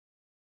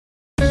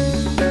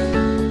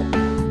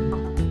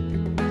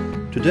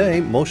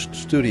Today, most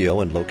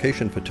studio and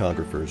location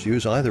photographers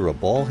use either a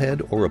ball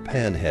head or a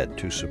pan head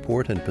to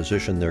support and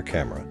position their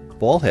camera.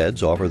 Ball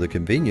heads offer the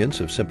convenience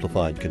of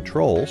simplified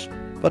controls,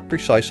 but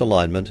precise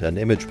alignment and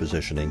image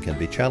positioning can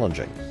be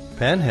challenging.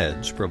 Pan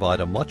heads provide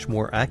a much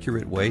more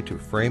accurate way to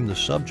frame the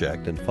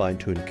subject and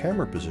fine-tune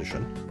camera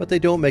position, but they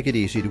don't make it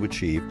easy to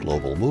achieve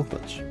global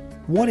movements.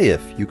 What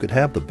if you could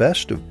have the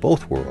best of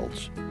both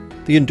worlds?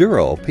 The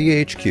Induro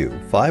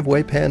PHQ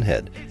 5-way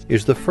panhead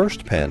is the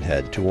first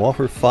panhead to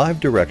offer 5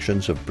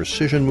 directions of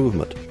precision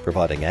movement,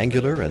 providing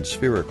angular and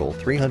spherical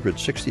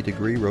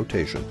 360-degree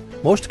rotation.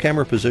 Most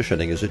camera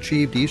positioning is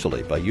achieved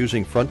easily by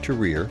using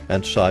front-to-rear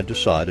and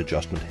side-to-side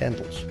adjustment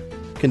handles.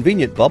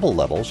 Convenient bubble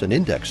levels and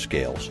index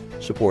scales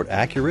support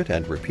accurate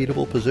and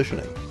repeatable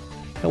positioning.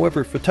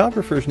 However,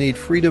 photographers need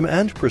freedom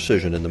and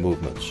precision in the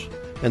movements,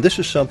 and this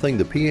is something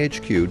the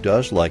PHQ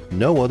does like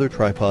no other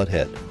tripod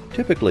head.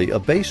 Typically, a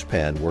base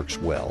pan works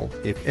well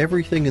if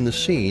everything in the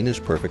scene is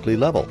perfectly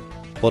level.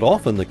 But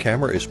often the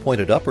camera is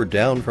pointed up or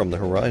down from the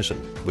horizon,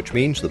 which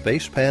means the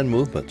base pan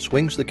movement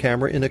swings the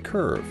camera in a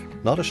curve,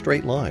 not a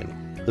straight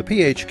line. The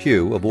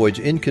PHQ avoids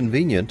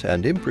inconvenient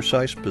and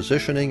imprecise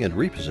positioning and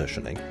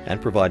repositioning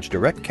and provides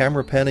direct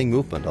camera panning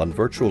movement on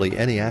virtually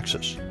any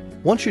axis.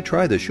 Once you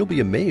try this, you'll be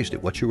amazed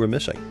at what you were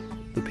missing.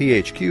 The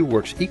PHQ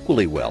works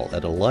equally well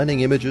at aligning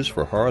images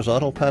for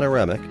horizontal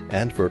panoramic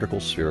and vertical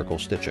spherical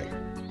stitching.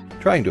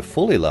 Trying to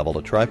fully level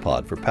a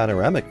tripod for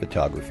panoramic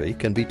photography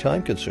can be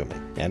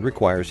time-consuming and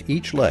requires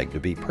each leg to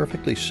be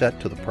perfectly set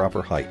to the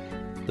proper height.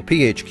 The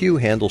PHQ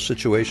handles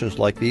situations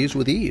like these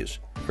with ease.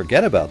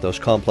 Forget about those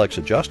complex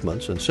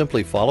adjustments and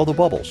simply follow the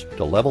bubbles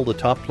to level the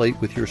top plate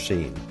with your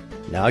scene.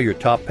 Now your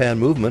top pan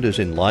movement is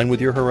in line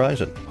with your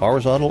horizon,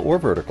 horizontal or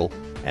vertical,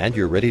 and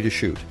you're ready to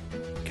shoot.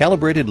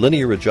 Calibrated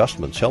linear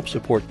adjustments help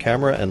support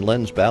camera and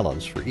lens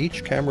balance for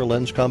each camera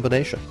lens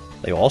combination.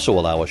 They also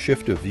allow a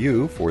shift of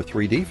view for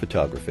 3D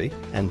photography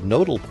and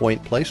nodal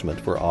point placement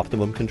for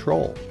optimum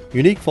control.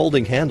 Unique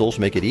folding handles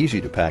make it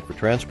easy to pack for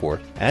transport,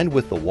 and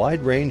with the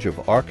wide range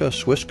of ARCA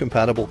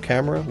Swiss-compatible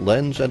camera,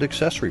 lens, and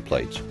accessory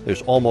plates,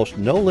 there's almost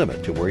no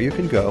limit to where you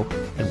can go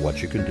and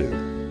what you can do.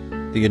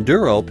 The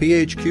Induro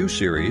PHQ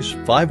series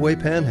 5-way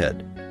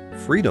panhead,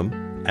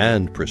 freedom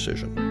and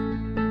precision.